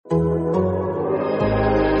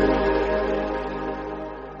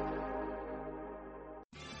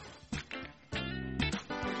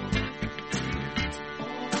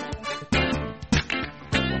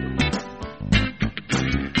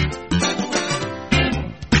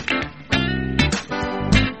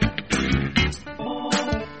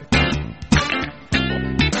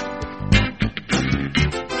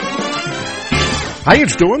How you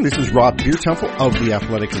doing? This is Rob Beertemple of The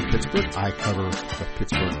Athletic in Pittsburgh. I cover the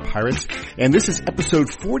Pittsburgh Pirates. And this is episode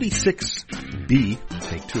 46B,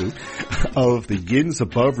 take two, of the Yins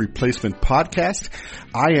Above Replacement podcast.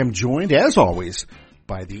 I am joined, as always,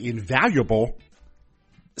 by the invaluable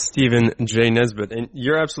Stephen J. Nesbitt. And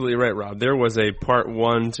you're absolutely right, Rob. There was a part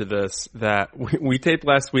one to this that we taped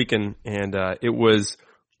last week, and it was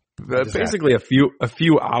basically a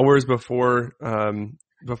few hours before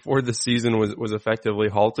the season was effectively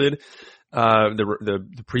halted.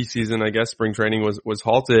 The preseason, I guess, spring training was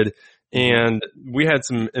halted, and we had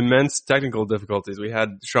some immense technical difficulties. We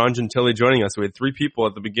had Sean Gentili joining us. We had three people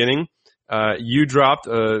at the beginning. You dropped,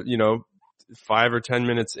 5 or 10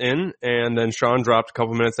 minutes in, and then Sean dropped a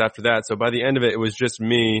couple minutes after that. So by the end of it, it was just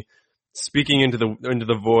me speaking into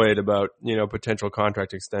the void about, potential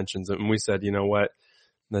contract extensions. And we said, you know what?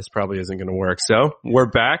 This probably isn't going to work. So we're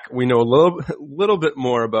back. We know a little bit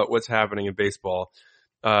more about what's happening in baseball.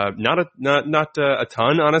 Not a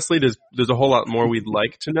ton, honestly. There's a whole lot more we'd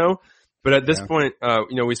like to know. But at this point,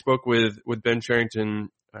 we spoke with Ben Cherington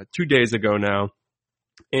 2 days ago now,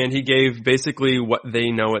 and he gave basically what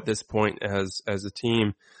they know at this point as a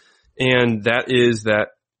team, and that is that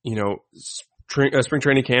spring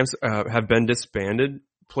training camps have been disbanded.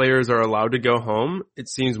 Players are allowed to go home. It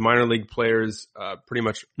seems minor league players pretty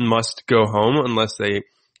much must go home unless they,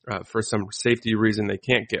 for some safety reason, they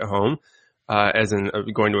can't get home, as in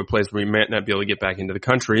going to a place where we might not be able to get back into the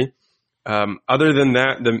country. Other than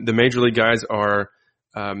that, the major league guys are,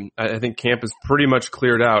 I think camp is pretty much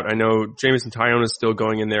cleared out. I know Jameson Taillon is still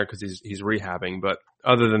going in there because he's rehabbing, but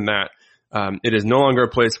other than that, it is no longer a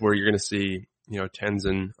place where you're going to see, tens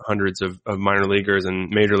and hundreds of minor leaguers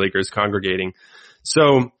and major leaguers congregating.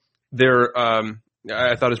 So I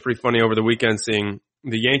thought it was pretty funny over the weekend seeing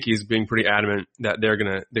the Yankees being pretty adamant that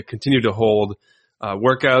they continue to hold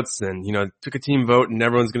workouts, and took a team vote and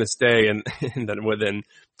everyone's going to stay, and then within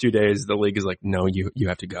 2 days the league is like, no, you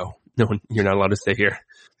have to go. No, you're not allowed to stay here.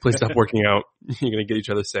 Please stop working out. You're going to get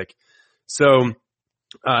each other sick. So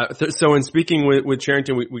in speaking with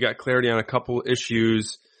Cherington, we got clarity on a couple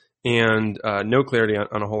issues, and no clarity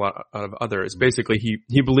on a whole lot of others. Basically,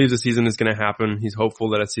 he believes a season is going to happen. He's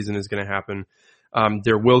hopeful that a season is going to happen.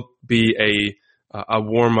 There will be a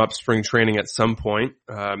warm-up spring training at some point,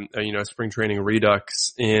 spring training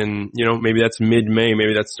redux in, maybe that's mid-May,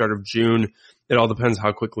 maybe that's start of June. It all depends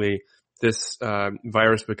how quickly this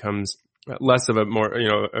virus becomes less of of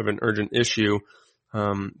an urgent issue.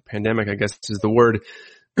 Pandemic, I guess, is the word.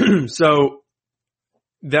 So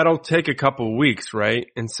that'll take a couple weeks, right?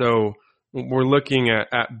 And so we're looking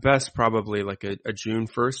at best probably like a June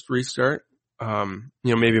 1st restart,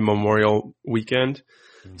 maybe Memorial weekend.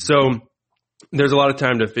 Mm-hmm. So there's a lot of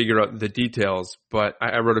time to figure out the details, but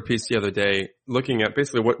I wrote a piece the other day looking at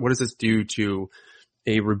basically what does this do to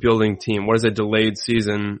a rebuilding team? What is a delayed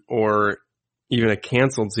season or even a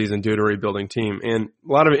canceled season due to a rebuilding team? And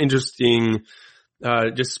a lot of interesting,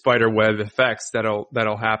 just spider web effects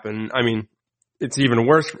that'll happen. I mean, it's even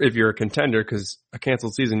worse if you're a contender, because a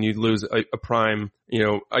canceled season, you'd lose a prime,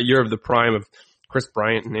 a year of the prime of Chris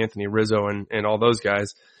Bryant and Anthony Rizzo and all those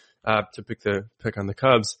guys, to pick on the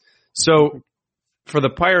Cubs. So for the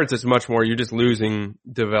Pirates, it's much more, you're just losing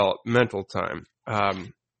developmental time.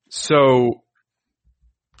 So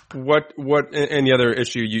what, and the other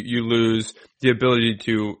issue, you lose the ability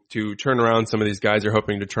to turn around some of these guys you're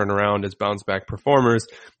hoping to turn around as bounce back performers.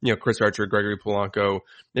 Chris Archer, Gregory Polanco,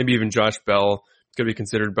 maybe even Josh Bell could be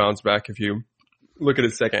considered bounce back if you look at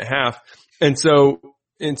his second half. And so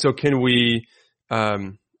can we,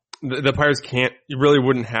 the Pirates you really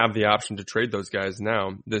wouldn't have the option to trade those guys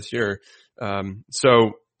now this year.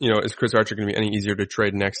 Is Chris Archer going to be any easier to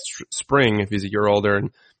trade next spring if he's a year older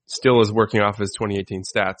and still is working off his 2018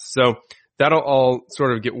 stats? So that'll all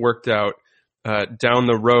sort of get worked out down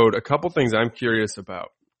the road. A couple things I'm curious about,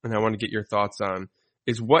 and I want to get your thoughts on,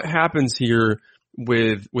 is what happens here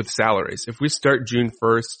with salaries. If we start June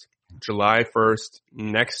 1st, July 1st,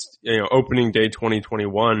 next, opening day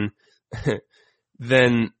 2021,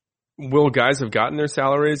 then will guys have gotten their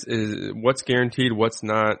salaries? Is what's guaranteed, what's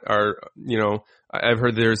not? I've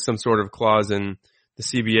heard there's some sort of clause in the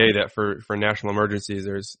CBA that for national emergencies,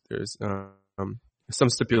 there's some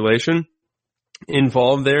stipulation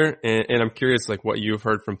involved there. And I'm curious, like, what you've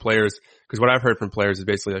heard from players, because what I've heard from players is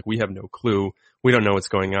basically like, we have no clue. We don't know what's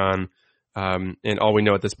going on. And all we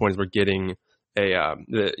know at this point is we're getting a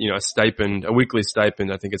stipend, a weekly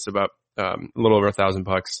stipend. I think it's about a little over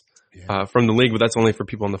 $1,000 from the league, but that's only for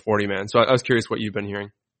people in the 40-man. So I was curious what you've been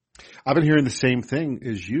hearing. I've been hearing the same thing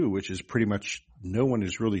as you, which is pretty much no one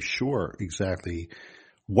is really sure exactly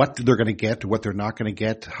what they're going to get, what they're not going to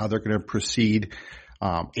get, how they're going to proceed.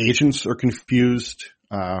 Agents are confused,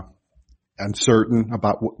 uncertain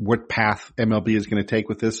about what path MLB is going to take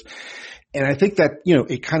with this. And I think that,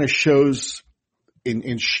 it kind of shows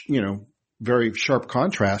in very sharp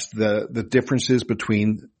contrast the differences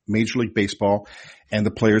between Major League Baseball and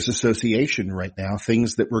the Players Association right now,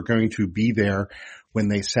 things that were going to be there when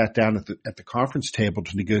they sat down at the conference table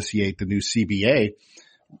to negotiate the new CBA.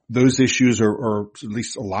 Those issues or at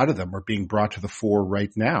least a lot of them are being brought to the fore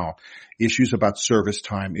right now. Issues about service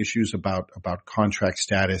time, issues about contract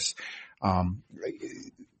status.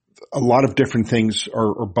 A lot of different things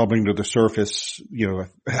are bubbling to the surface.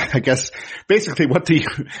 I guess basically what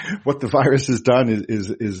the virus has done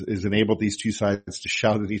is enabled these two sides to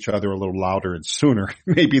shout at each other a little louder and sooner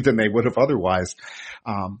maybe than they would have otherwise.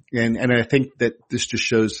 And I think that this just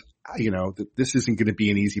shows, that this isn't going to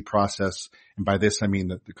be an easy process. And by this, I mean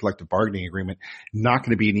the collective bargaining agreement, not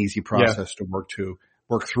going to be an easy process to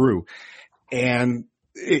work through. And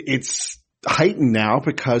it's heightened now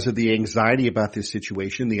because of the anxiety about this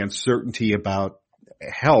situation, the uncertainty about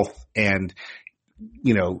health and,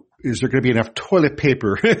 is there going to be enough toilet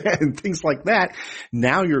paper and things like that.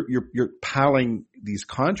 Now you're piling these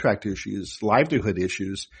contract issues, livelihood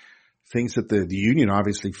issues, things that the union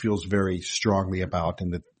obviously feels very strongly about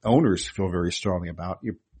and the owners feel very strongly about.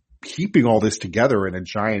 You're keeping all this together in a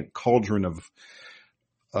giant cauldron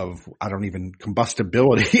of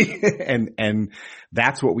combustibility. and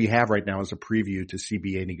that's what we have right now as a preview to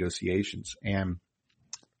CBA negotiations. And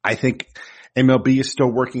I think MLB is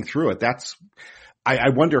still working through it. I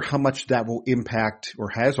wonder how much that will impact or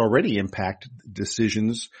has already impacted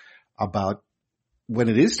decisions about when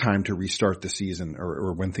it is time to restart the season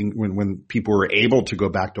or when people are able to go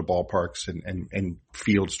back to ballparks and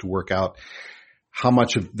fields to work out. How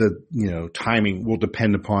much of the, timing will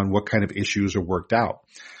depend upon what kind of issues are worked out.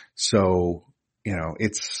 So,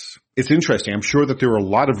 it's interesting. I'm sure that there are a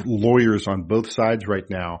lot of lawyers on both sides right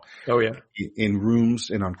now. Oh yeah. In rooms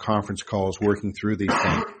and on conference calls working through these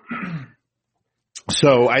things.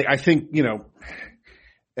 So I think,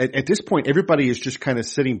 at this point, everybody is just kind of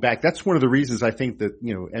sitting back. That's one of the reasons I think that,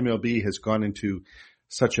 MLB has gone into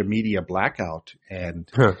such a media blackout and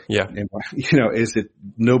is that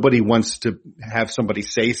nobody wants to have somebody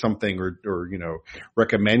say something or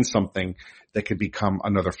recommend something that could become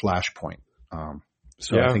another flashpoint. I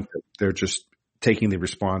think that they're just taking the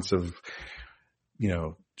response of,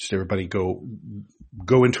 just everybody go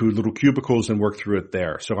into little cubicles and work through it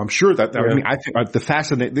there. So I'm sure that, I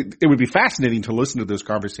think it would be fascinating to listen to those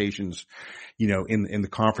conversations, in the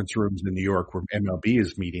conference rooms in New York where MLB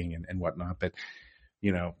is meeting and whatnot, but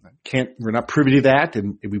we're not privy to that,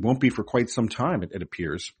 and we won't be for quite some time, it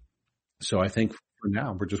appears. So I think for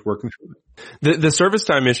now, we're just working through it. The service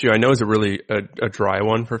time issue, I know, is a really a dry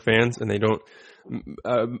one for fans, and they don't,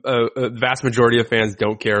 a vast majority of fans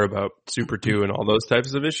don't care about Super 2 and all those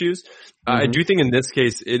types of issues. Mm-hmm. I do think in this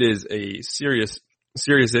case, it is a serious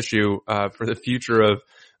issue, for the future of,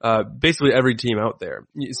 basically every team out there.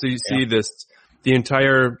 So you see the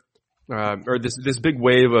entire, or this big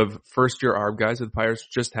wave of first year ARB guys that the Pirates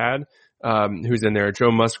just had, who's in there: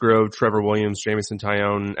 Joe Musgrove, Trevor Williams, Jamison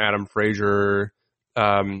Tyone, Adam Frazier,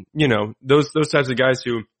 those types of guys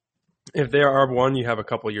who, if they are ARB1, you have a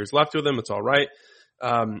couple of years left with them. It's all right.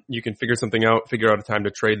 You can figure something out, figure out a time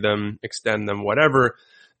to trade them, extend them, whatever.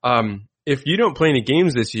 If you don't play any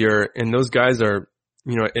games this year and those guys are,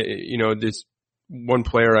 this one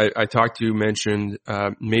player I talked to mentioned,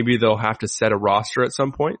 maybe they'll have to set a roster at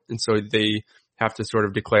some point. And so they have to sort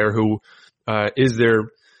of declare who, is their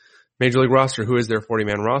major league roster, who is their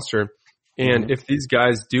 40-man roster. And if these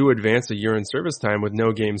guys do advance a year in service time with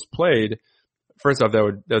no games played, first off, that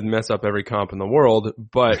would mess up every comp in the world,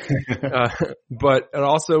 but it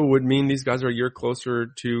also would mean these guys are a year closer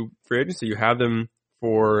to free agency. You have them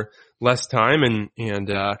for less time and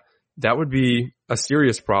that would be a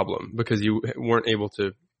serious problem because you weren't able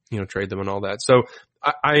to, trade them and all that. So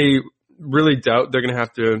I really doubt they're going to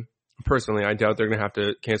have to, personally, I doubt they're going to have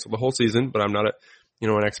to cancel the whole season, but I'm not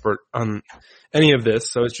an expert on any of this.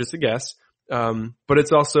 So it's just a guess. But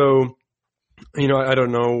it's also, I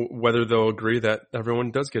don't know whether they'll agree that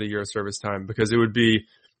everyone does get a year of service time, because it would be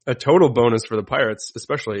a total bonus for the Pirates,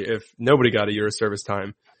 especially if nobody got a year of service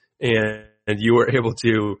time and you were able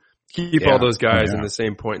to keep all those guys in the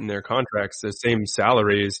same point in their contracts, the same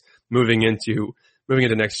salaries moving into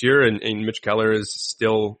next year. And Mitch Keller is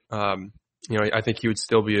still, I think he would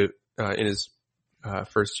still be in his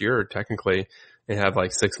first year technically and have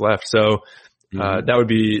like 6 left. So that would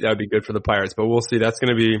be good for the Pirates, but we'll see. That's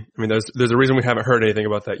going to be, I mean, there's a reason we haven't heard anything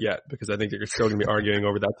about that yet, because I think they're still going to be arguing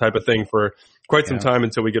over that type of thing for quite some time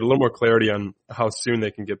until we get a little more clarity on how soon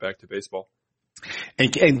they can get back to baseball.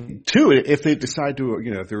 And two, if they decide to,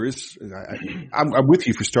 if there is, I'm with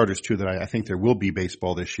you for starters too, that I think there will be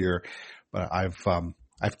baseball this year, but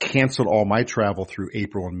I've canceled all my travel through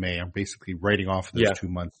April and May. I'm basically writing off those 2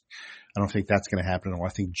 months. I don't think that's going to happen at all. I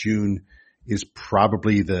think June is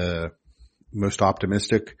probably the most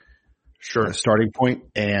optimistic starting point.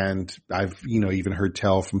 And I've, even heard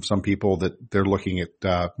tell from some people that they're looking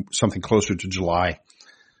at, something closer to July,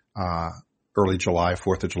 early July,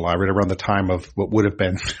 4th of July, right around the time of what would have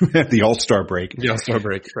been the All-Star break. The All-Star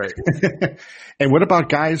break, right. And what about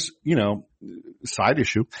guys, side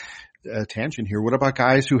issue, tangent here. What about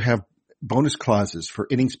guys who have bonus clauses for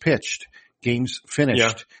innings pitched, games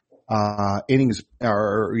finished, innings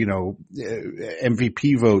or,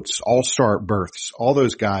 MVP votes, all-star berths, all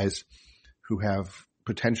those guys who have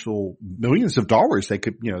potential millions of dollars they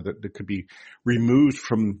could, that could be removed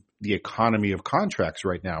from the economy of contracts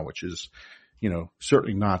right now, which is,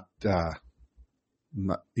 certainly not,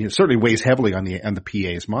 certainly weighs heavily on the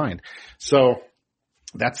PA's mind. So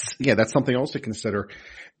that's something else to consider.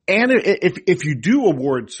 And if you do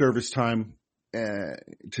award service time,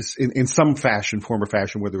 in some form or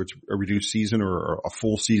fashion, whether it's a reduced season or a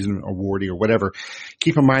full season awardee or whatever,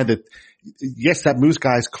 keep in mind that yes, that moves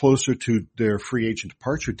guys closer to their free agent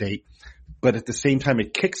departure date, but at the same time,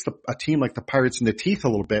 it kicks a team like the Pirates in the teeth a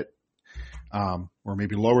little bit, or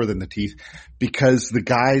maybe lower than the teeth, because the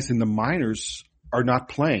guys in the minors are not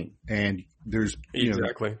playing, and there's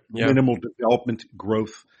minimal development,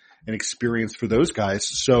 growth, and experience for those guys.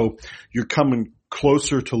 So you're coming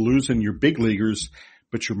closer to losing your big leaguers,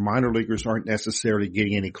 but your minor leaguers aren't necessarily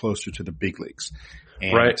getting any closer to the big leagues.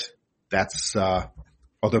 And that's,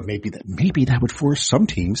 although maybe that would force some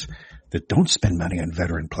teams that don't spend money on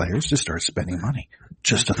veteran players to start spending money.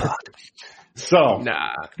 Just a thought. So.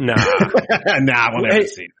 Nah, we'll never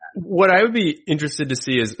see that. What I would be interested to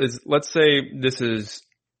see is let's say this is,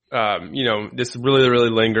 this really,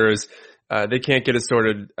 really lingers. They can't get it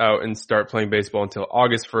sorted out and start playing baseball until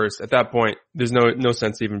August 1st. At that point, there's no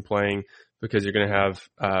sense even playing, because you're going to have,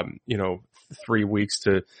 3 weeks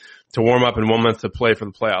to warm up and 1 month to play for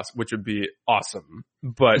the playoffs, which would be awesome,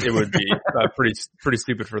 but it would be pretty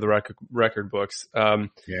stupid for the record books.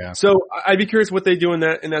 So I'd be curious what they do in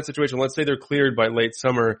that situation. Let's say they're cleared by late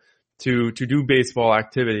summer to do baseball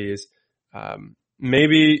activities.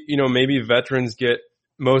 Maybe veterans get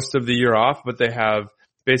most of the year off, but they have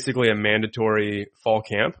basically a mandatory fall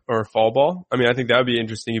camp or fall ball. I mean, I think that would be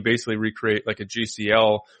interesting. You basically recreate like a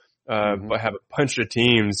GCL, but have a bunch of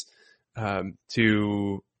teams,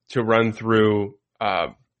 to run through,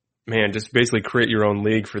 just basically create your own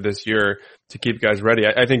league for this year to keep guys ready.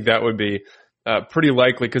 I think that would be, pretty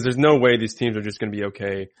likely, because there's no way these teams are just going to be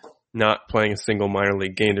okay not playing a single minor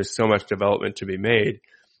league game. There's so much development to be made,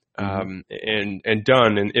 and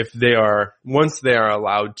done. And if once they are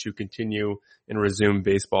allowed to continue and resume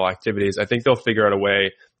baseball activities, I think they'll figure out a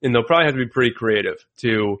way, and they'll probably have to be pretty creative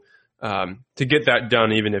to get that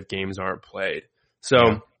done, even if games aren't played.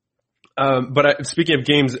 So, but speaking of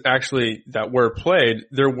games actually that were played,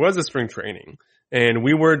 there was a spring training, and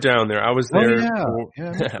we were down there. I was there.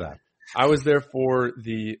 I was there for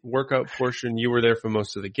the workout portion. You were there for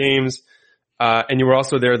most of the games, and you were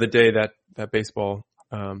also there the day that baseball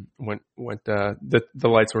the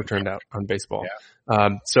lights were turned out on baseball.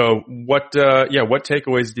 So what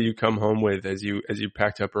takeaways do you come home with as you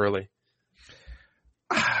packed up early?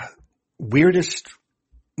 Weirdest,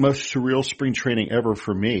 most surreal spring training ever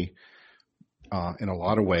for me, in a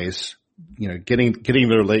lot of ways. Getting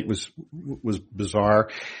there late was bizarre.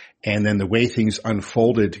 And then the way things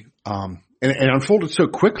unfolded, and unfolded so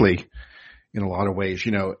quickly in a lot of ways,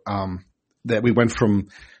 that we went from,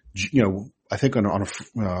 I think on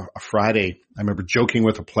a Friday, I remember joking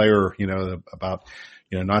with a player, about,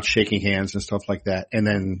 not shaking hands and stuff like that. And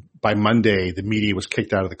then by Monday, the media was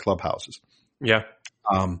kicked out of the clubhouses. Yeah.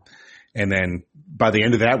 And then by the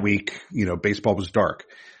end of that week, baseball was dark.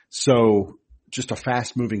 So just a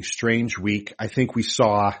fast moving, strange week. I think we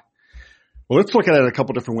saw, well, let's look at it a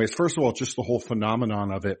couple different ways. First of all, just the whole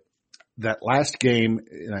phenomenon of it. That last game,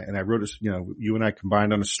 and I wrote, you and I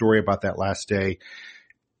combined on a story about that last day.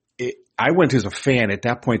 I went as a fan. At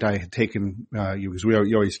that point, I had taken, because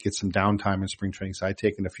you always get some downtime in spring training, so I had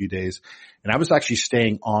taken a few days. And I was actually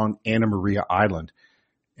staying on Anna Maria Island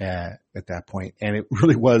at that point. And it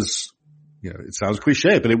really was, it sounds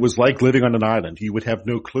cliche, but it was like living on an island. You would have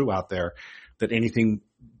no clue out there that anything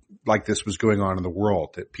like this was going on in the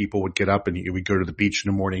world, that people would get up and you would go to the beach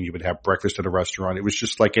in the morning, you would have breakfast at a restaurant. It was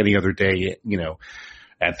just like any other day,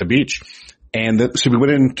 at the beach. And so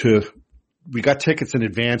we got tickets in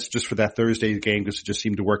advance just for that Thursday game because it just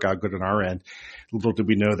seemed to work out good on our end. Little did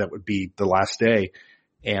we know that would be the last day.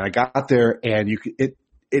 And I got there and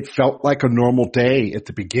it felt like a normal day at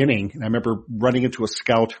the beginning. And I remember running into a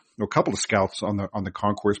couple of scouts on the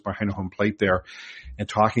concourse behind the home plate there and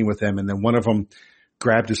talking with them. And then one of them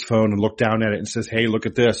grabbed his phone and looked down at it and says, "Hey, look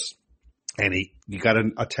at this." And he got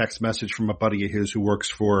a text message from a buddy of his who works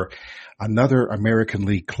for another American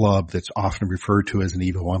League club that's often referred to as an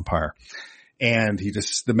evil empire. And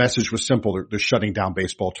the message was simple. They're shutting down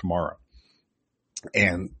baseball tomorrow.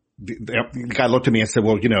 And the guy looked at me and said,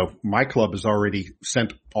 "Well, my club has already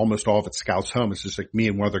sent almost all of its scouts home. It's just like me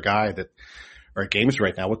and one other guy that are at games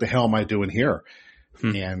right now. What the hell am I doing here?"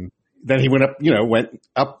 And then he went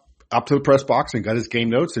up to the press box and got his game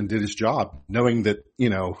notes and did his job, knowing that,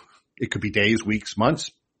 it could be days, weeks, months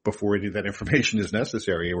before any of that information is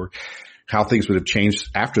necessary, or how things would have changed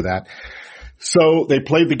after that. So they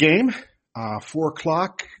played the game.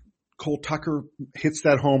 4:00, Cole Tucker hits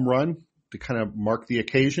that home run to kind of mark the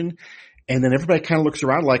occasion. And then everybody kind of looks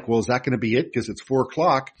around like, well, is that going to be it? Because it's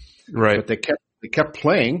 4:00. Right. But they kept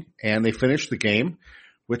playing and they finished the game,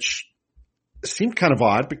 which seemed kind of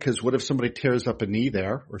odd because what if somebody tears up a knee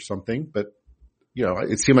there or something? But,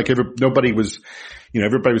 it seemed like everybody was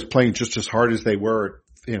playing just as hard as they were,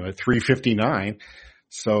 at 3:59.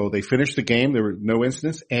 So they finished the game. There were no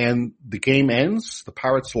incidents and the game ends. The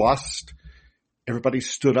Pirates lost. Everybody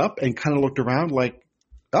stood up and kind of looked around like,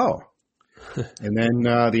 oh. And then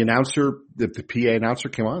the PA announcer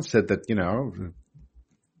came on and said that,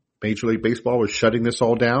 Major League Baseball was shutting this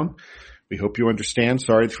all down. We hope you understand.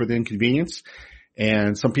 Sorry for the inconvenience.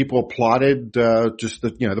 And some people applauded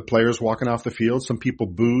the players walking off the field. Some people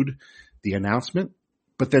booed the announcement.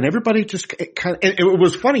 But then everybody just and it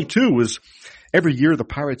was funny too, was every year the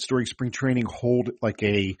Pirates during spring training hold like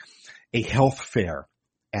a health fair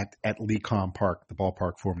at Lecom Park, the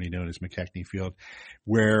ballpark formerly known as McKechnie Field,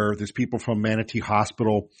 where there's people from Manatee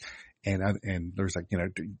Hospital and there's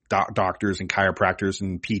doctors and chiropractors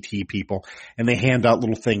and PT people, and they hand out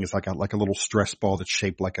little things like a little stress ball that's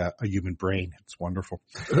shaped like a human brain. It's wonderful.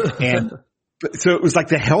 And so it was like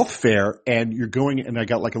the health fair, and you're going, and I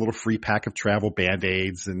got like a little free pack of travel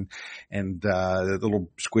Band-Aids and a little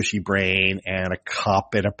squishy brain and a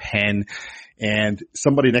cup and a pen. And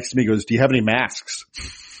somebody next to me goes, "Do you have any masks?"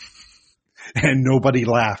 And nobody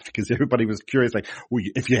laughed because everybody was curious, like, well,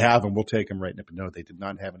 if you have them, we'll take them right now. But no, they did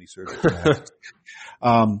not have any surgical masks.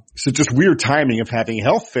 So just weird timing of having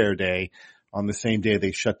health fair day on the same day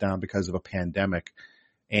they shut down because of a pandemic.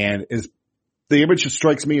 And the image that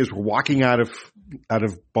strikes me is we're walking out of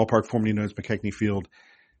ballpark formerly known as McKechnie Field.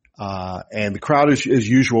 And the crowd as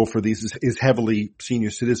usual for these is heavily senior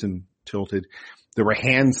citizen tilted. There were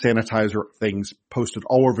hand sanitizer things posted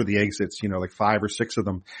all over the exits, like 5 or 6 of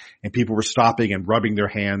them. And people were stopping and rubbing their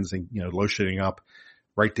hands and, lotioning up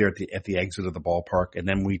right there at the exit of the ballpark. And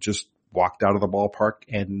then we just walked out of the ballpark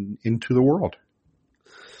and into the world.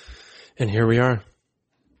 And here we are.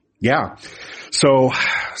 Yeah. So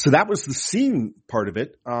that was the scene part of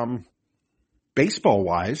it. Baseball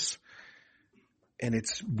wise. And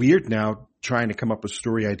it's weird now trying to come up with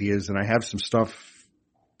story ideas, and I have some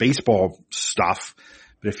baseball stuff,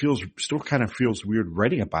 but it still kind of feels weird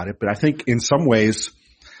writing about it. But I think in some ways,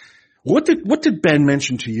 what did Ben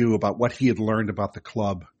mention to you about what he had learned about the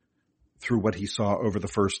club through what he saw over the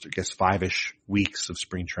first, 5-ish weeks of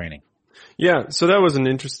spring training? Yeah. So that was an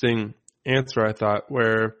interesting answer, I thought,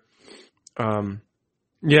 where,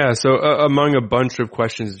 so among a bunch of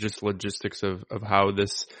questions, just logistics of how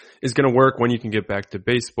this is going to work, when you can get back to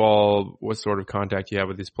baseball, what sort of contact you have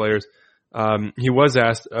with these players. He was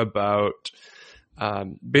asked about,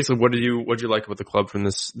 basically what'd you like about the club from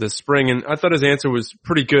this spring? And I thought his answer was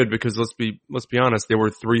pretty good because let's be honest, they were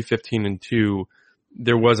 3-15-2.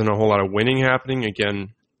 There wasn't a whole lot of winning happening.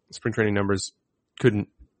 Again, spring training numbers couldn't,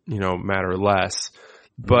 matter less,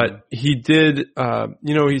 but he did,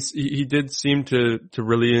 he did seem to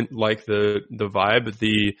really like the vibe,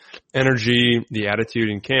 the energy, the attitude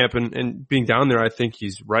in camp, and being down there, I think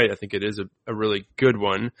he's right. I think it is a really good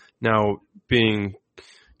one. Now, being,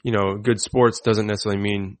 good sports doesn't necessarily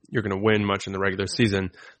mean you're going to win much in the regular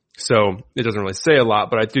season. So it doesn't really say a lot,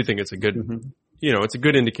 but I do think it's a good, it's a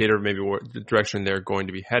good indicator of maybe what the direction they're going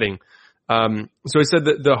to be heading. So he said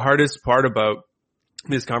that the hardest part about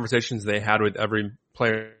these conversations they had with every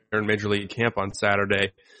player in Major League camp on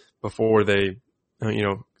Saturday before they,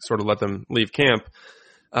 sort of let them leave camp,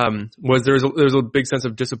 was there was a big sense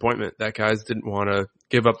of disappointment that guys didn't want to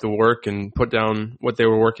give up the work and put down what they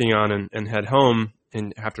were working on and head home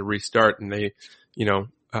and have to restart. And they,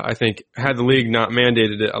 I think had the league not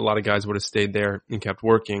mandated it, a lot of guys would have stayed there and kept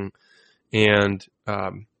working. And,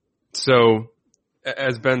 so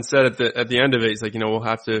as Ben said at the end of it, he's like, we'll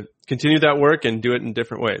have to continue that work and do it in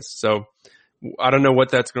different ways. So I don't know what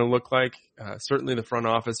that's going to look like. Certainly the front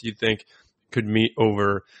office you'd think could meet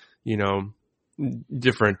over,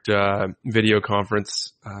 different, video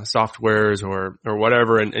conference, softwares or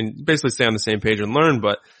whatever and basically stay on the same page and learn.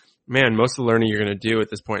 But man, most of the learning you're going to do at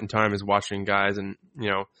this point in time is watching guys and,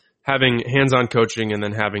 having hands-on coaching and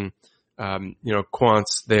then having,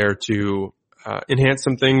 quants there to, enhance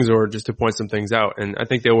some things or just to point some things out. And I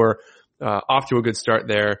think they were, off to a good start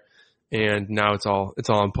there. And now it's all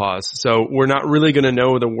on pause. So we're not really going to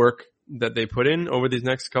know the work that they put in over these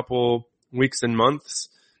next couple weeks and months.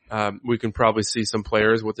 We can probably see some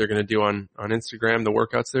players, what they're going to do on Instagram, the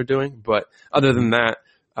workouts they're doing. But other than that,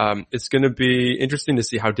 it's going to be interesting to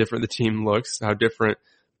see how different the team looks, how different,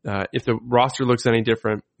 if the roster looks any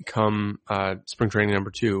different come, spring training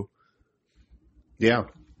number 2. Yeah.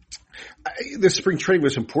 The spring training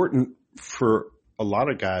was important for a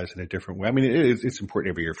lot of guys in a different way. I mean, it's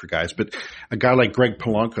important every year for guys, but a guy like Greg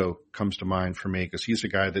Polanco comes to mind for me because he's a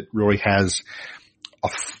guy that really has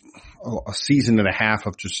a season and a half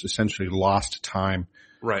of just essentially lost time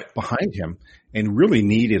behind him and really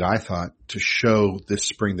needed, I thought, to show this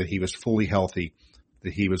spring that he was fully healthy,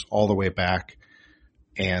 that he was all the way back,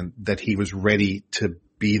 and that he was ready to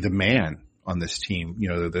be the man on this team.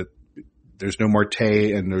 That there's no Marte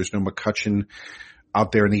and there's no McCutchen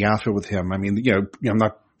out there in the outfield with him. I mean, I'm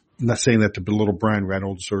not saying that to belittle Brian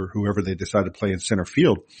Reynolds or whoever they decide to play in center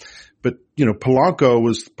field, but Polanco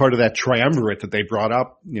was part of that triumvirate that they brought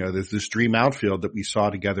up. There's this dream outfield that we saw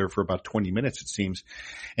together for about 20 minutes, it seems,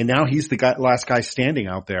 and now he's the last guy standing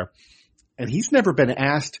out there, and he's never been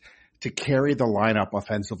asked to carry the lineup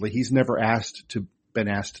offensively. He's never been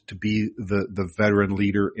asked to be the veteran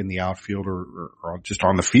leader in the outfield or just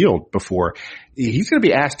on the field before. He's going to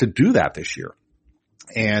be asked to do that this year.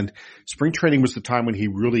 And spring training was the time when he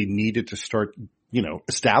really needed to start,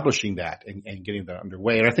 establishing that and getting that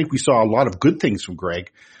underway. And I think we saw a lot of good things from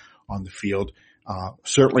Greg on the field.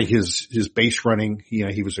 Certainly his base running,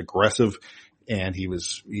 he was aggressive and he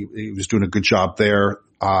was doing a good job there.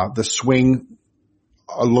 The swing,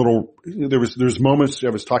 there's moments I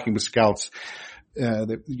was talking with scouts.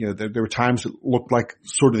 There were times it looked like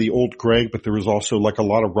sort of the old Greg, but there was also like a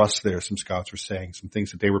lot of rust there. Some scouts were saying some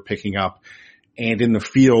things that they were picking up. And in the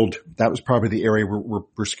field, that was probably the area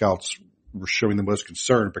where scouts were showing the most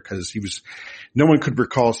concern because no one could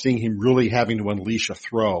recall seeing him really having to unleash a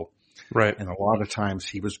throw. Right. And a lot of times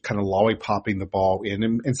he was kind of lollipopping the ball in.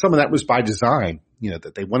 And some of that was by design,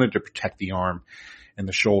 that they wanted to protect the arm and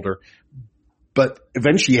the shoulder. But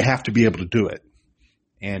eventually you have to be able to do it.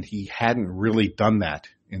 And he hadn't really done that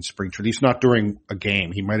in spring training. He's not during a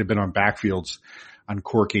game. He might have been on backfields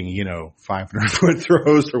uncorking, 500-foot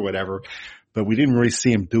throws or whatever. But we didn't really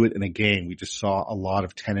see him do it in a game. We just saw a lot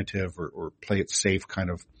of tentative or play it safe kind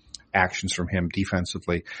of actions from him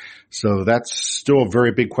defensively. So that's still a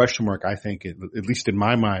very big question mark, I think, at least in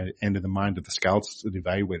my mind and in the mind of the scouts and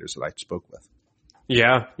evaluators that I spoke with.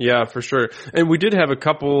 Yeah, for sure. And we did have a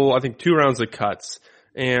couple, I think 2 rounds of cuts.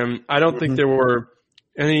 And I don't think there were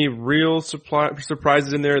any real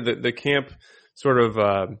surprises in there. The camp sort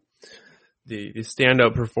of, the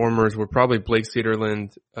standout performers were probably Blake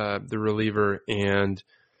Cederlind, the reliever, and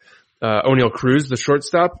O'Neal Cruz, the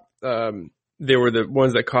shortstop. They were the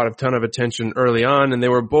ones that caught a ton of attention early on, and they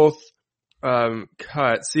were both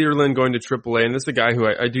cut. Cederlind going to AAA, and this is a guy who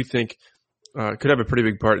I do think could have a pretty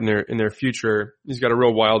big part in their future. He's got a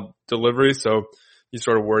real wild delivery, so you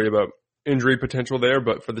sort of worry about injury potential there.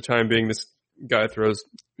 But for the time being, this guy throws,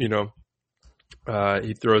 he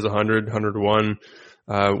throws 100, 101.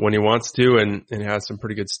 When he wants to and has some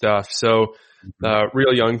pretty good stuff. So,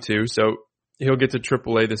 real young too. So he'll get to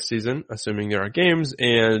AAA this season, assuming there are games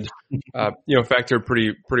and, factor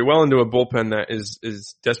pretty well into a bullpen that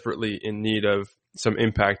is desperately in need of some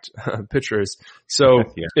impact pitchers. So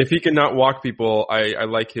if he can not walk people, I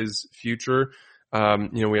like his future. We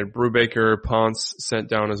had Brubaker, Ponce sent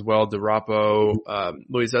down as well, DeRapo,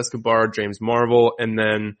 Luis Escobar, James Marvel. And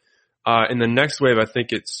then, in the next wave, I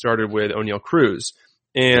think it started with O'Neal Cruz.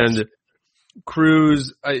 And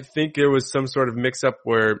Cruz, I think there was some sort of mix up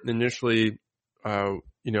where initially, I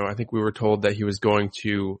think we were told that he was going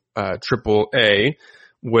to, AAA,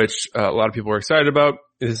 which a lot of people were excited about.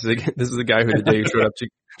 This is a guy who the day he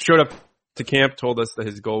showed up to camp told us that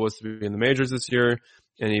his goal was to be in the majors this year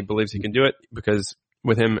and he believes he can do it because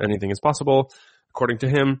with him, anything is possible, according to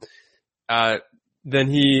him. Then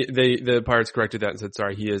the Pirates corrected that and said,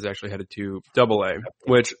 sorry, he is actually headed to AA,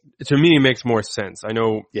 which to me makes more sense. I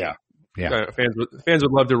know fans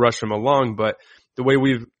would love to rush him along, but the way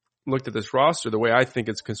we've looked at this roster, the way I think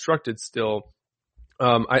it's constructed still,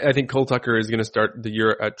 I think Cole Tucker is going to start the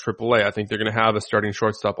year at AAA. I think they're going to have a starting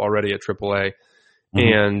shortstop already at AAA,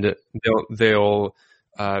 and they'll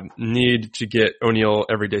need to get O'Neill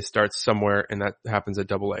everyday starts somewhere, and that happens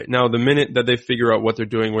at AA. Now, the minute that they figure out what they're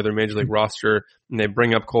doing with their major league roster and they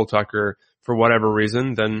bring up Cole Tucker for whatever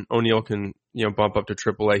reason, then O'Neill can, bump up to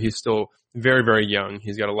AAA. He's still very, very young.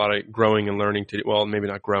 He's got a lot of growing and learning to do. Well, maybe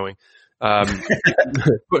not growing.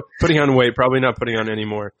 Putting on weight, probably not putting on any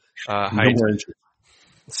more height.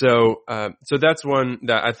 So that's one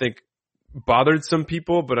that I think bothered some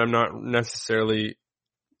people, but I'm not necessarily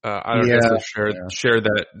I don't necessarily share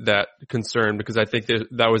that concern, because I think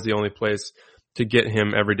that was the only place to get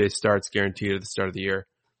him everyday starts guaranteed at the start of the year.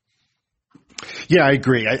 Yeah, I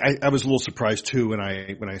agree. I was a little surprised too when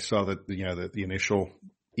I saw that the initial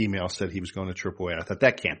email said he was going to AAA. I thought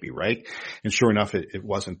that can't be right, and sure enough, it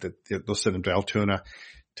wasn't. That they'll send him to Altoona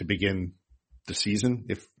to begin the season,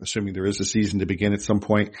 assuming there is a season to begin at some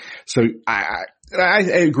point. So I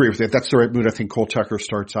agree with that. That's the right move. I think Cole Tucker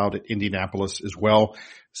starts out at Indianapolis as well,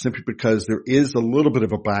 simply because there is a little bit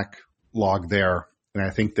of a backlog there, and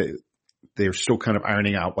I think that they're still kind of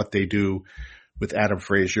ironing out what they do with Adam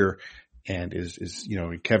Frazier and is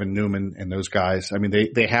Kevin Newman and those guys. I mean,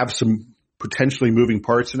 they have some potentially moving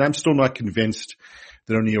parts, and I'm still not convinced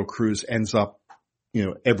that O'Neill Cruz ends up,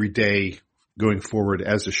 every day going forward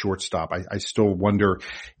as a shortstop. I still wonder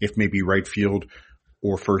if maybe right field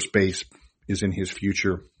or first base is in his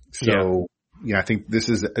future. So, I think this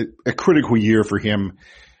is a critical year for him,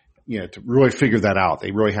 to really figure that out.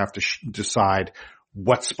 They really have to decide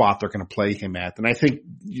what spot they're going to play him at. And I think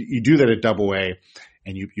you do that at AA,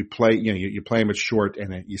 and you play, you play him at short,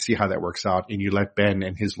 and you see how that works out, and you let Ben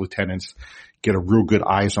and his lieutenants get a real good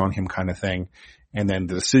eyes on him kind of thing. And then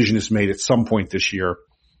the decision is made at some point this year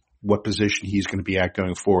what position he's going to be at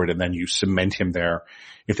going forward, and then you cement him there.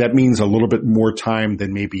 If that means a little bit more time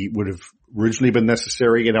than maybe would have originally been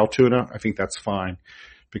necessary in Altoona, I think that's fine,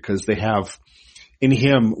 because they have in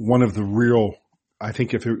him one of the real, I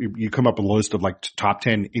think if you come up with a list of like top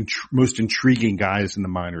 10 most intriguing guys in the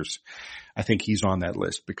minors, I think he's on that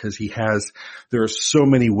list, because there are so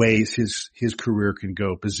many ways his career can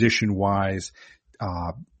go, position wise,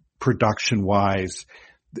 production wise.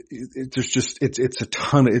 It's a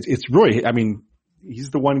ton. It's really, I mean,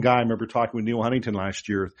 he's the one guy I remember talking with Neil Huntington last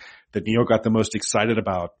year that Neil got the most excited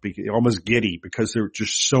about, almost giddy, because there were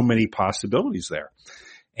just so many possibilities there.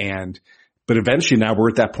 But eventually now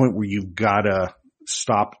we're at that point where you've got to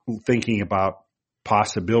stop thinking about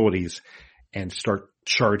possibilities and start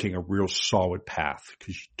charting a real solid path,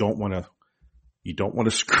 because you don't want to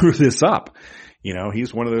screw this up.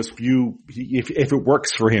 He's one of those few, if it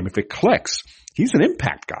works for him, if it clicks, he's an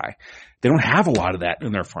impact guy. They don't have a lot of that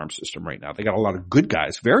in their farm system right now. They got a lot of good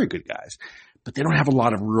guys, very good guys, but they don't have a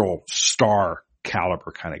lot of real star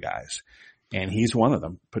caliber kind of guys. And he's one of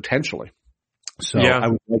them, potentially. So I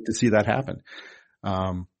would like to see that happen.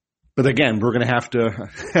 But again, we're going to have to,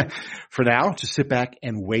 for now, just sit back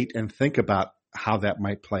and wait and think about how that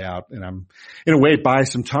might play out. And I'm, in a way, it buys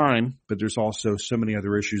some time, but there's also so many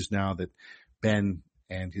other issues now that Ben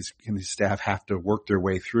and his staff have to work their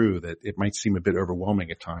way through that it might seem a bit overwhelming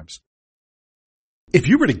at times. If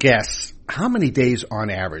you were to guess how many days on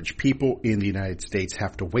average people in the United States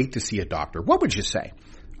have to wait to see a doctor, what would you say?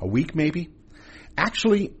 A week maybe?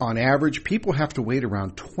 Actually, on average, people have to wait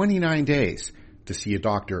around 29 days to see a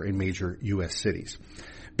doctor in major U.S. cities.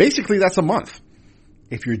 Basically, that's a month.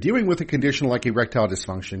 If you're dealing with a condition like erectile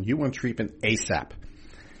dysfunction, you want treatment ASAP.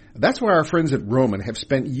 That's why our friends at Roman have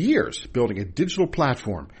spent years building a digital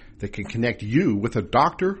platform that can connect you with a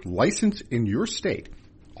doctor licensed in your state,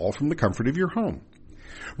 all from the comfort of your home.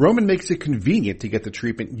 Roman makes it convenient to get the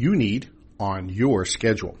treatment you need on your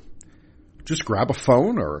schedule. Just grab a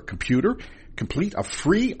phone or a computer, complete a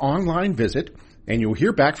free online visit, and you'll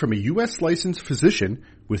hear back from a U.S. licensed physician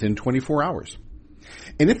within 24 hours.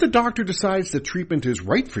 And if the doctor decides the treatment is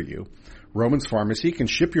right for you, Roman's Pharmacy can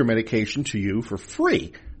ship your medication to you for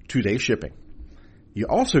free 2-day shipping. You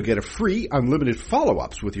also get a free unlimited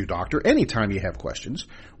follow-ups with your doctor anytime you have questions,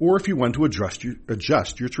 or if you want to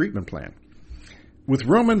adjust your treatment plan. With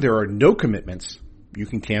Roman, there are no commitments. You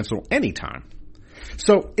can cancel anytime.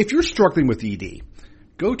 So if you're struggling with ED,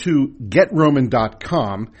 go to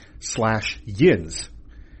GetRoman.com/yins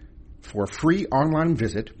for a free online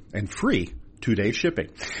visit and free 2-day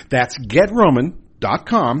shipping. That's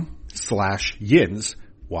GetRoman.com Yinz,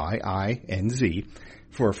 YINZ,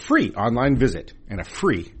 for a free online visit and a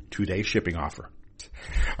free 2-day shipping offer.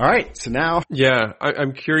 All right, so now... Yeah,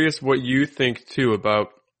 I'm curious what you think, too, about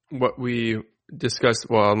what we discussed,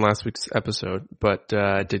 well, in last week's episode, but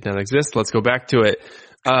did not exist. Let's go back to it.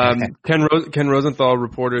 Ken Rosenthal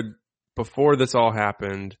reported before this all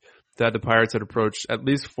happened that the Pirates had approached at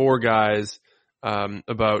least 4 guys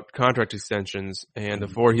about contract extensions, and the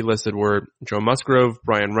 4 he listed were Joe Musgrove,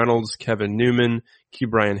 Bryan Reynolds, Kevin Newman,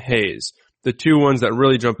 Ke'Bryan Hayes. The 2 ones that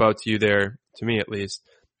really jump out to you there, to me at least,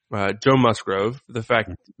 Joe Musgrove, the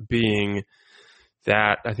fact being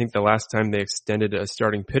that I think the last time they extended a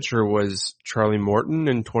starting pitcher was Charlie Morton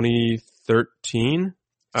in 2013.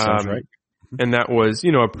 Sounds right. And that was,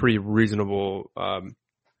 a pretty reasonable,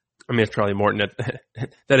 if Charlie Morton,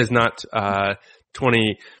 that is not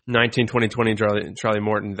 2019, 2020 Charlie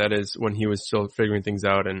Morton. That is when he was still figuring things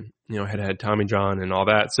out and, had Tommy John and all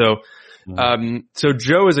that. So, so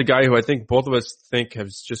Joe is a guy who I think both of us think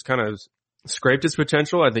has just kind of scraped his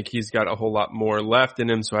potential. I think he's got a whole lot more left in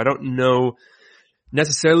him. So I don't know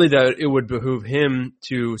necessarily that it would behoove him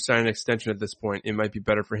to sign an extension at this point. It might be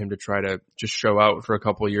better for him to try to just show out for a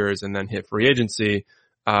couple of years and then hit free agency,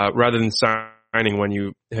 rather than signing when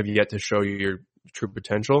you have yet to show your true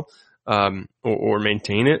potential, or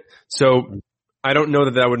maintain it. So I don't know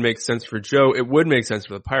that would make sense for Joe. It would make sense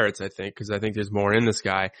for the Pirates, I think, because I think there's more in this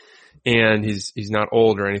guy, and he's not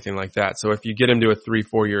old or anything like that. So if you get him to a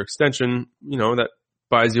 3-4 year extension, that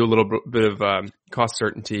buys you a little bit of cost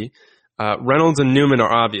certainty. Reynolds and Newman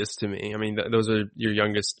are obvious to me. I mean, those are your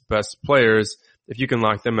youngest, best players. If you can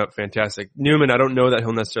lock them up, fantastic. Newman, I don't know that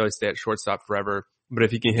he'll necessarily stay at shortstop forever, but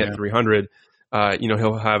if he can hit 300,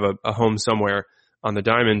 he'll have a home somewhere on the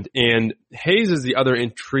diamond. And Hayes is the other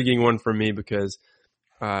intriguing one for me because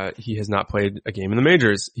he has not played a game in the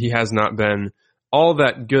majors. He has not been all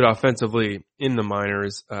that good offensively in the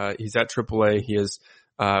minors. He's at AAA. He is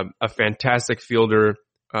a fantastic fielder.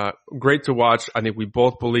 Great to watch. I think we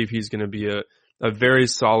both believe he's going to be a very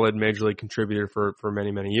solid major league contributor for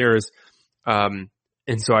many, many years. And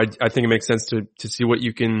so I think it makes sense to see what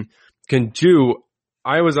you can do.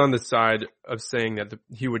 I was on the side of saying that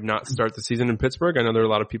he would not start the season in Pittsburgh. I know there are a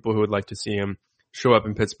lot of people who would like to see him show up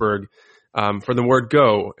in Pittsburgh, for the word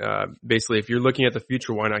go. Basically, if you're looking at the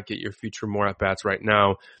future, why not get your future more at bats right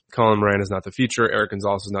now? Colin Moran is not the future. Eric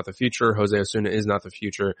Gonzalez is not the future. Jose Osuna is not the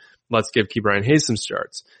future. Let's give Ke'Bryan Hayes some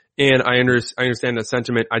starts. And I understand that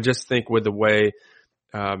sentiment. I just think with the way,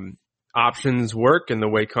 options work and the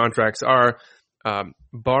way contracts are,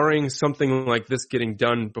 barring something like this getting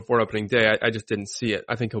done before opening day, I just didn't see it.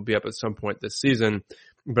 I think he'll be up at some point this season,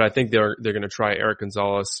 but I think they're going to try Eric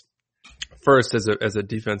Gonzalez first as a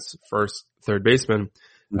defense first third baseman.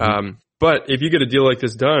 Mm-hmm. But if you get a deal like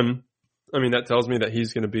this done, I mean, that tells me that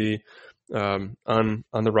he's going to be, on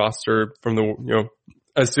the roster from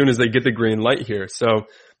as soon as they get the green light here. So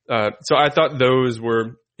I thought those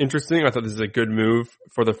were interesting. I thought this is a good move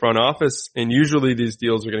for the front office, and usually these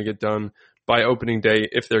deals are going to get done by opening day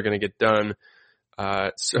if they're going to get done.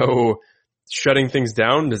 So shutting things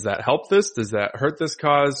down, does that help this? Does that hurt this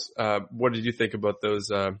cause? What did you think about those,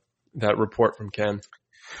 that report from Ken?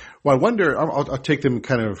 Well, I wonder, I'll take them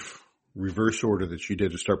kind of reverse order that you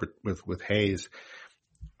did to start with Hayes.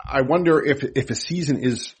 I wonder if a season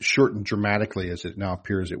is shortened dramatically, as it now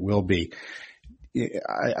appears it will be.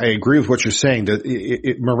 I agree with what you're saying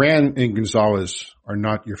that Moran and Gonzalez are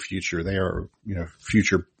not your future. They are,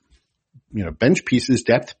 future, bench pieces,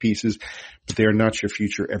 depth pieces, but they are not your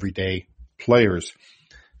future everyday players.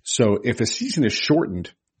 So if a season is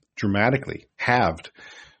shortened dramatically, halved,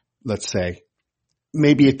 let's say,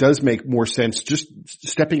 maybe it does make more sense just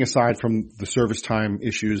stepping aside from the service time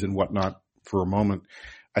issues and whatnot for a moment.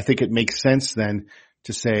 I think it makes sense then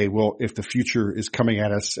to say, well, if the future is coming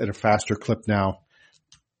at us at a faster clip now,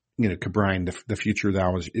 Ke'Bryan, the future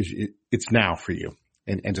now it's now for you,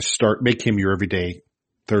 and to make him your everyday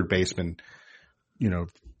third baseman,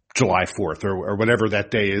 July 4th or whatever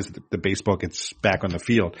that day is, the baseball gets back on the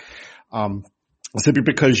field. Simply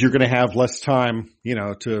because you're going to have less time,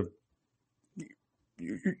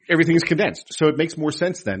 everything's condensed. So it makes more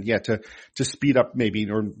sense then, to speed up maybe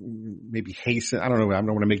hasten. I don't know. I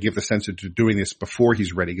don't want to give the sense of doing this before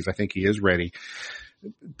he's ready, because I think he is ready.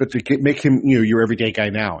 But to make him, your everyday guy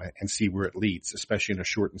now and see where it leads, especially in a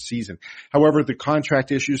shortened season. However, the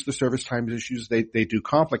contract issues, the service time issues, they do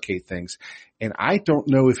complicate things. And I don't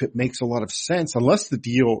know if it makes a lot of sense unless the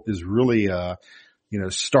deal is really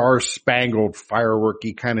star-spangled,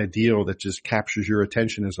 fireworky kind of deal that just captures your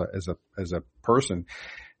attention as a person.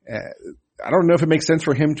 I don't know if it makes sense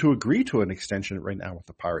for him to agree to an extension right now with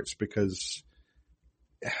the Pirates, because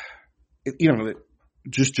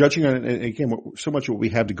just judging on it, again, so much of what we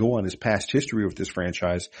have to go on is past history with this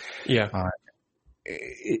franchise. Yeah.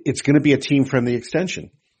 It's going to be a team-friendly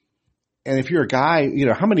extension. And if you're a guy,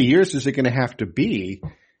 how many years is it going to have to be?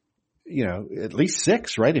 At least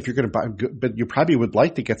 6, right? If you're going to buy, but you probably would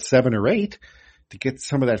like to get 7 or 8 to get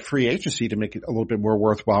some of that free agency to make it a little bit more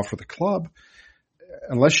worthwhile for the club.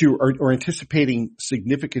 Unless you are anticipating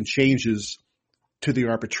significant changes to the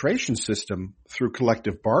arbitration system through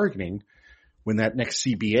collective bargaining when that next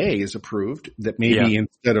CBA is approved, that maybe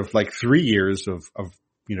instead of like 3 years of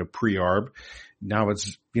pre-arb, now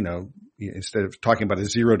it's, instead of talking about a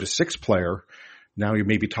 0 to 6 player, now you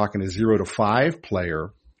may be talking a 0 to 5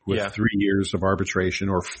 player with 3 years of arbitration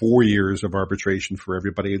or 4 years of arbitration for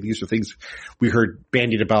everybody. These are things we heard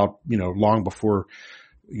bandied about, long before,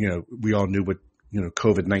 we all knew what,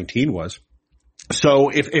 COVID-19 was. So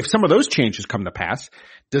if some of those changes come to pass,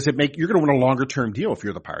 does it make, you're going to want a longer term deal if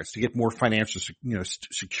you're the Pirates to get more financial,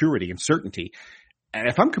 security and certainty. And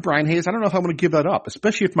if I'm Brian Hayes, I don't know if I'm going to give that up,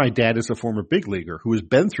 especially if my dad is a former big leaguer who has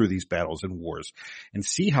been through these battles and wars and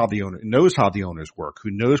knows how the owners work, who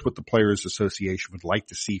knows what the Players Association would like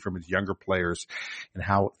to see from its younger players and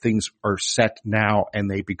how things are set now and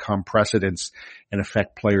they become precedents and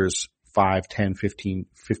affect players 5, 10, 15,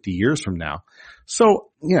 50 years from now.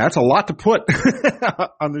 So, that's a lot to put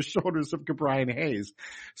on the shoulders of Brian Hayes.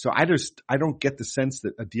 So I don't get the sense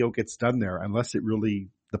that a deal gets done there unless the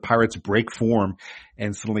Pirates break form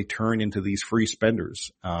and suddenly turn into these free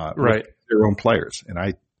spenders, right, their own players. And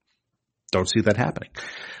I don't see that happening.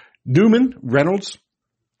 Newman, Reynolds,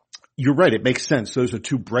 you're right. It makes sense. Those are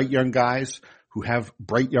 2 bright young guys who have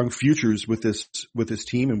bright young futures with this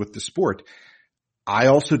team and with the sport. I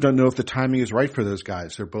also don't know if the timing is right for those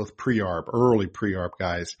guys. They're both early pre-arb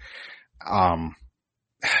guys.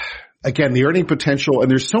 Again, the earning potential, and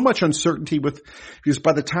there's so much uncertainty because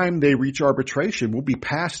by the time they reach arbitration, we'll be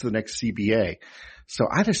past the next CBA. So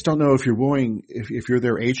I just don't know if you're willing, if you're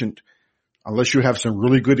their agent, unless you have some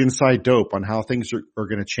really good inside dope on how things are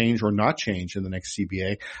going to change or not change in the next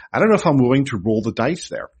CBA. I don't know if I'm willing to roll the dice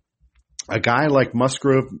there. A guy like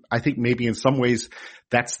Musgrove, I think maybe in some ways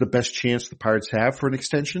that's the best chance the Pirates have for an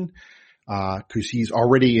extension, because he's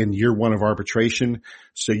already in year 1 of arbitration.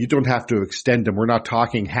 So you don't have to extend him. We're not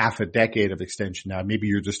talking half a decade of extension now. Maybe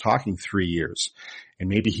you're just talking 3 years, and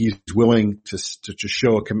maybe he's willing to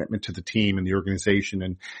show a commitment to the team and the organization.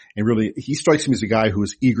 And really, he strikes me as a guy who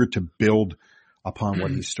is eager to build upon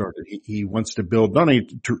what he started. He wants to build not only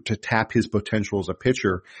to tap his potential as a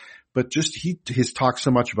pitcher, but just he's talked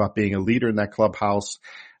so much about being a leader in that clubhouse,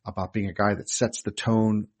 about being a guy that sets the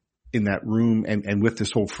tone in that room and with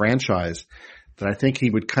this whole franchise, that I think he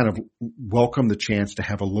would kind of welcome the chance to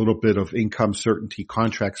have a little bit of income certainty,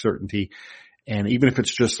 contract certainty. And even if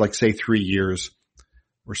it's just like, say, 3 years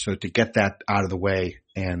or so, to get that out of the way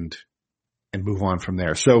and move on from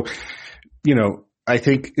there. So, I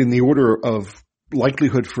think in the order of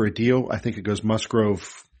likelihood for a deal, I think it goes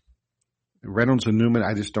Musgrove, Reynolds, and Newman.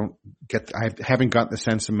 I just don't I haven't gotten the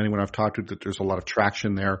sense from anyone I've talked to that there's a lot of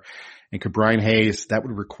traction there. And Brian Hayes, that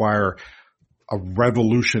would require a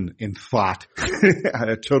revolution in thought,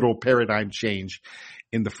 a total paradigm change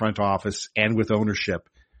in the front office and with ownership.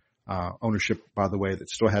 Ownership, by the way, that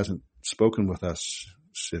still hasn't spoken with us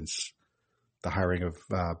since the hiring of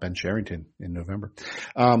Ben Cherington in November.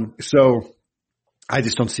 So I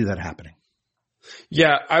just don't see that happening.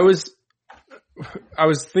 Yeah, I was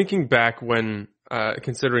thinking back when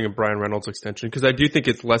considering a Brian Reynolds extension, because I do think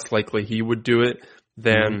it's less likely he would do it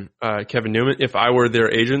than Kevin Newman. If I were their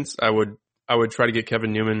agents, I would try to get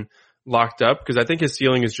Kevin Newman locked up, because I think his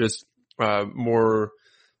ceiling is just more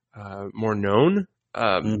known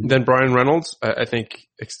than Brian Reynolds. I think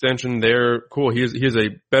extension there, cool. He is a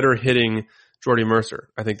better hitting Jordy Mercer.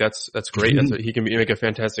 I think that's great. He can make a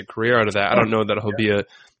fantastic career out of that. I don't know that he'll be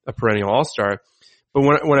a perennial all-star. But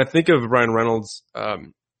when I think of Brian Reynolds,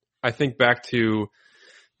 I think back to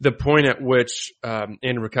the point at which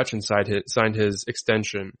Andrew McCutchen signed his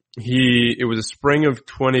extension. It was a spring of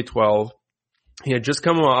 2012. He had just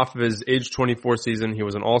come off of his age 24 season. He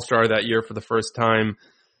was an all-star that year for the first time.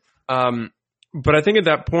 But I think at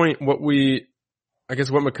that point, what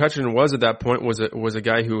McCutchen was at that point was a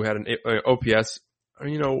guy who had an OPS,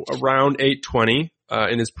 around 820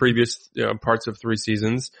 in his previous parts of 3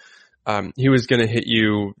 seasons. He was going to hit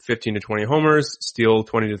you 15 to 20 homers, steal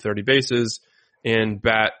 20 to 30 bases, and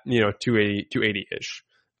bat, 280-ish.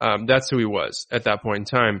 That's who he was at that point in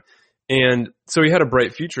time. And so he had a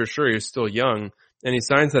bright future. Sure, he was still young, and he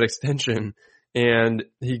signs that extension, and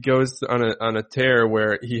he goes on a tear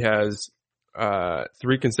where he has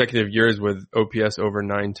 3 consecutive years with OPS over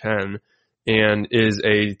 910, and is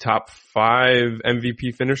a top 5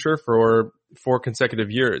 MVP finisher for 4 consecutive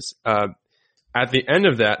years. At the end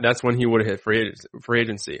of that, that's when he would have hit free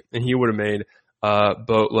agency, and he would have made a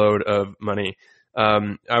boatload of money.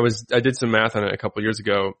 I did some math on it a couple of years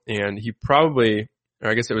ago, and he probably, or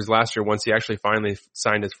I guess it was last year, once he actually finally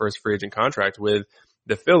signed his first free agent contract with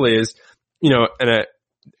the Phillies,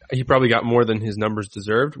 he probably got more than his numbers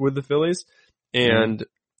deserved with the Phillies. And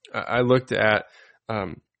I looked at,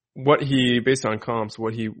 based on comps,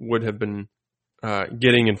 what he would have been,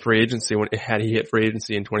 getting in free agency had he hit free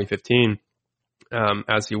agency in 2015,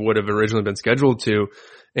 as he would have originally been scheduled to.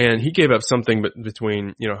 And he gave up something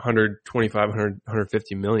between, 125,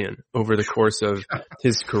 150 million over the course of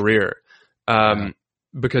his career,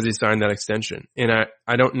 because he signed that extension. And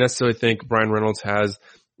I don't necessarily think Bryan Reynolds has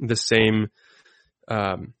the same,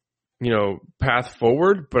 path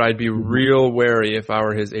forward, but I'd be real wary if I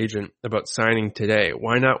were his agent about signing today.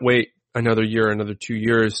 Why not wait another year, another 2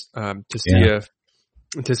 years,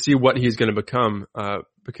 to see what he's going to become?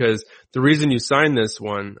 Because the reason you sign this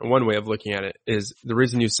one way of looking at it is the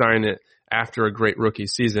reason you sign it after a great rookie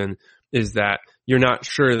season is that you're not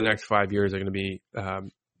sure the next 5 years are going to be,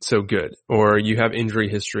 so good, or you have injury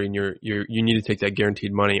history and you need to take that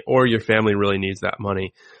guaranteed money, or your family really needs that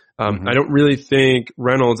money. I don't really think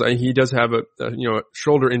Reynolds, he does have a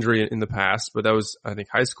shoulder injury in the past, but that was, I think,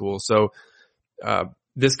 high school. So,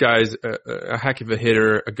 this guy's a heck of a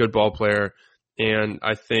hitter, a good ball player. And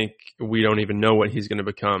I think we don't even know what he's going to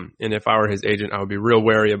become. And if I were his agent, I would be real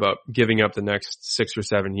wary about giving up the next 6 or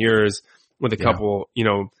 7 years with a couple,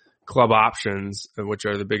 club options, which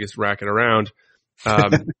are the biggest racket around,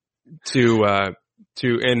 and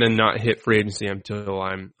then not hit free agency until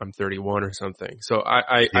I'm 31 or something. So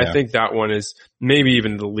I think that one is maybe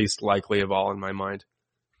even the least likely of all in my mind.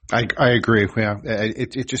 I agree. Yeah.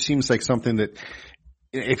 It just seems like something that,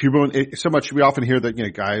 if you're willing, so much, we often hear that,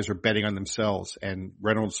 guys are betting on themselves, and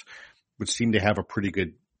Reynolds would seem to have a pretty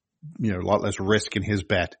good, a lot less risk in his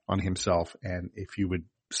bet on himself. And if you would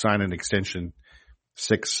sign an extension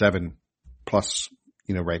 6, 7 plus,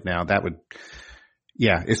 right now, that would,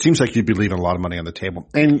 it seems like you'd be leaving a lot of money on the table.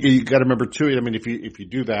 And you got to remember too, if you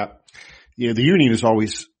do that, the union is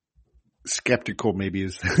always skeptical, maybe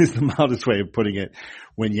is the mildest way of putting it,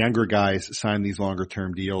 when younger guys sign these longer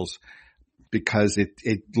term deals, because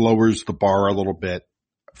it lowers the bar a little bit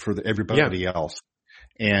for everybody else.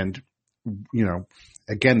 And,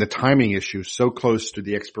 again, the timing issue, so close to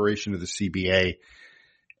the expiration of the CBA,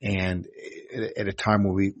 and at a time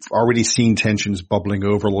where we've already seen tensions bubbling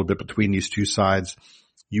over a little bit between these two sides,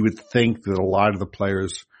 you would think that a lot of the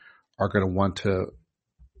players are going to want to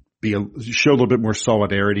show a little bit more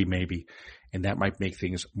solidarity maybe, and that might make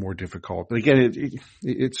things more difficult. But again,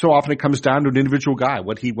 it so often it comes down to an individual guy,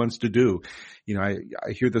 what he wants to do. I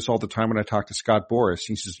hear this all the time when I talk to Scott Boras.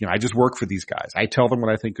 He says, I just work for these guys. I tell them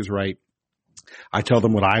what I think is right. I tell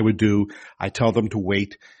them what I would do. I tell them to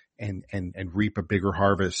wait and reap a bigger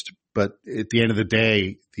harvest. But at the end of the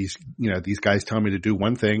day, these guys tell me to do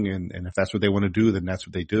one thing, and if that's what they want to do, then that's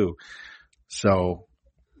what they do. So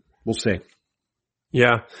we'll see.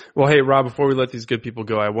 Yeah. Well, hey, Rob, before we let these good people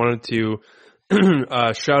go, I wanted to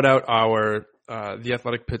shout out our The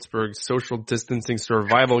Athletic Pittsburgh Social Distancing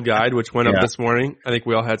Survival Guide, which went up this morning. I think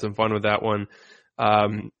we all had some fun with that one.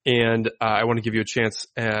 And I want to give you a chance.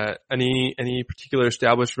 Any particular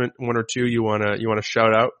establishment, one or two, you want to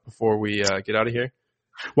shout out before we get out of here?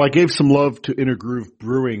 Well, I gave some love to Inner Groove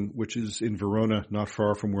Brewing, which is in Verona, not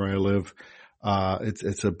far from where I live.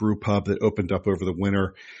 It's a brew pub that opened up over the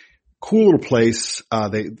winter. Cool little place.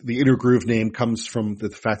 The Inner Groove name comes from the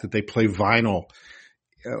fact that they play vinyl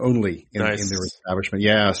only in their establishment.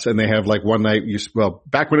 Yes. And they have like one night,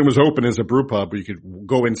 back when it was open as a brew pub, where you could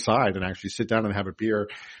go inside and actually sit down and have a beer.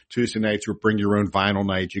 Tuesday nights were bring your own vinyl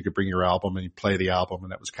night. You could bring your album and you play the album,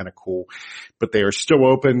 and that was kind of cool. But they are still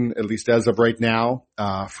open, at least as of right now,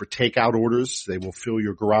 for takeout orders. They will fill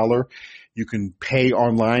your growler. You can pay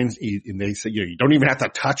online, and they say, you don't even have to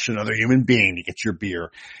touch another human being to get your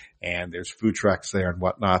beer. And there's food trucks there and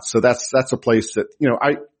whatnot. So that's a place that,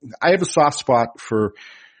 I have a soft spot for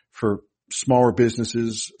smaller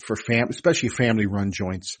businesses, especially family run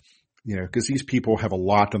joints, cause these people have a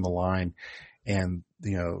lot on the line. And,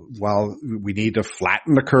 while we need to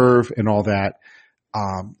flatten the curve and all that,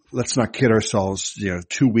 let's not kid ourselves,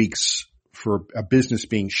 2 weeks for a business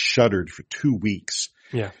being shuttered for 2 weeks.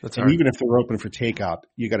 Yeah. That's and even if they're open for takeout,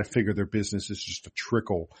 you got to figure their business is just a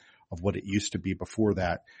trickle of what it used to be before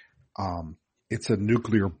that. It's a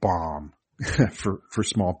nuclear bomb for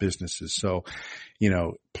small businesses. So,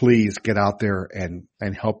 please get out there and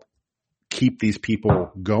help keep these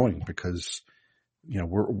people going, because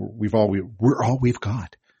we're all we've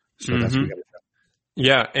got. So that's what we got to do.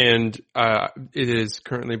 Yeah. And, it is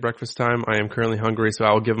currently breakfast time. I am currently hungry. So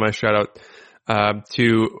I'll give my shout out,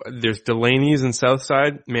 there's Delaney's in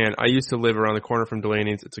Southside. Man, I used to live around the corner from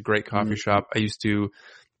Delaney's. It's a great coffee shop. I used to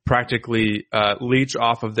practically, leech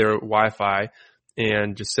off of their Wi-Fi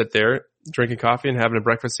and just sit there drinking coffee and having a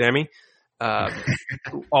breakfast Sammy.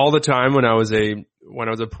 All the time when I was a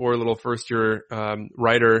poor little first year,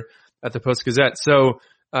 writer at the Post-Gazette. So,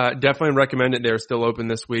 definitely recommend it. They're still open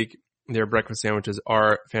this week. Their breakfast sandwiches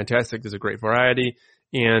are fantastic. There's a great variety.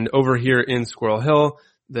 And over here in Squirrel Hill,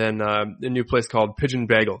 then, a new place called Pigeon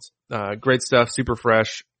Bagels. Great stuff, super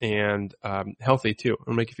fresh and, healthy too.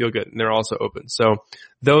 It'll make you feel good. And they're also open. So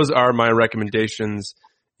those are my recommendations.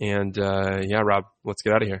 And, yeah, Rob, let's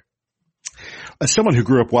get out of here. As someone who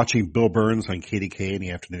grew up watching Bill Burns on KDK in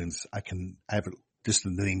the afternoons, I have just the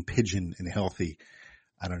name Pigeon and Healthy.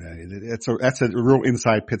 I don't know. That's a real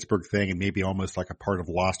inside Pittsburgh thing, and maybe almost like a part of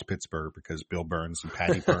Lost Pittsburgh, because Bill Burns and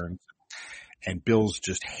Patty Burns and Bill's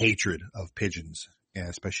just hatred of pigeons,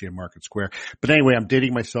 especially in Market Square. But anyway, I'm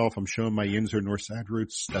dating myself. I'm showing my Yinzer Northside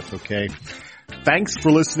roots. That's okay. Thanks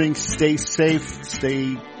for listening. Stay safe.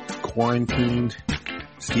 Stay quarantined.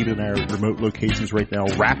 Steve and I are at remote locations right now,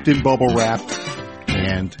 wrapped in bubble wrap,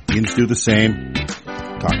 and Yins do the same.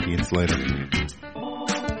 Talk to you later.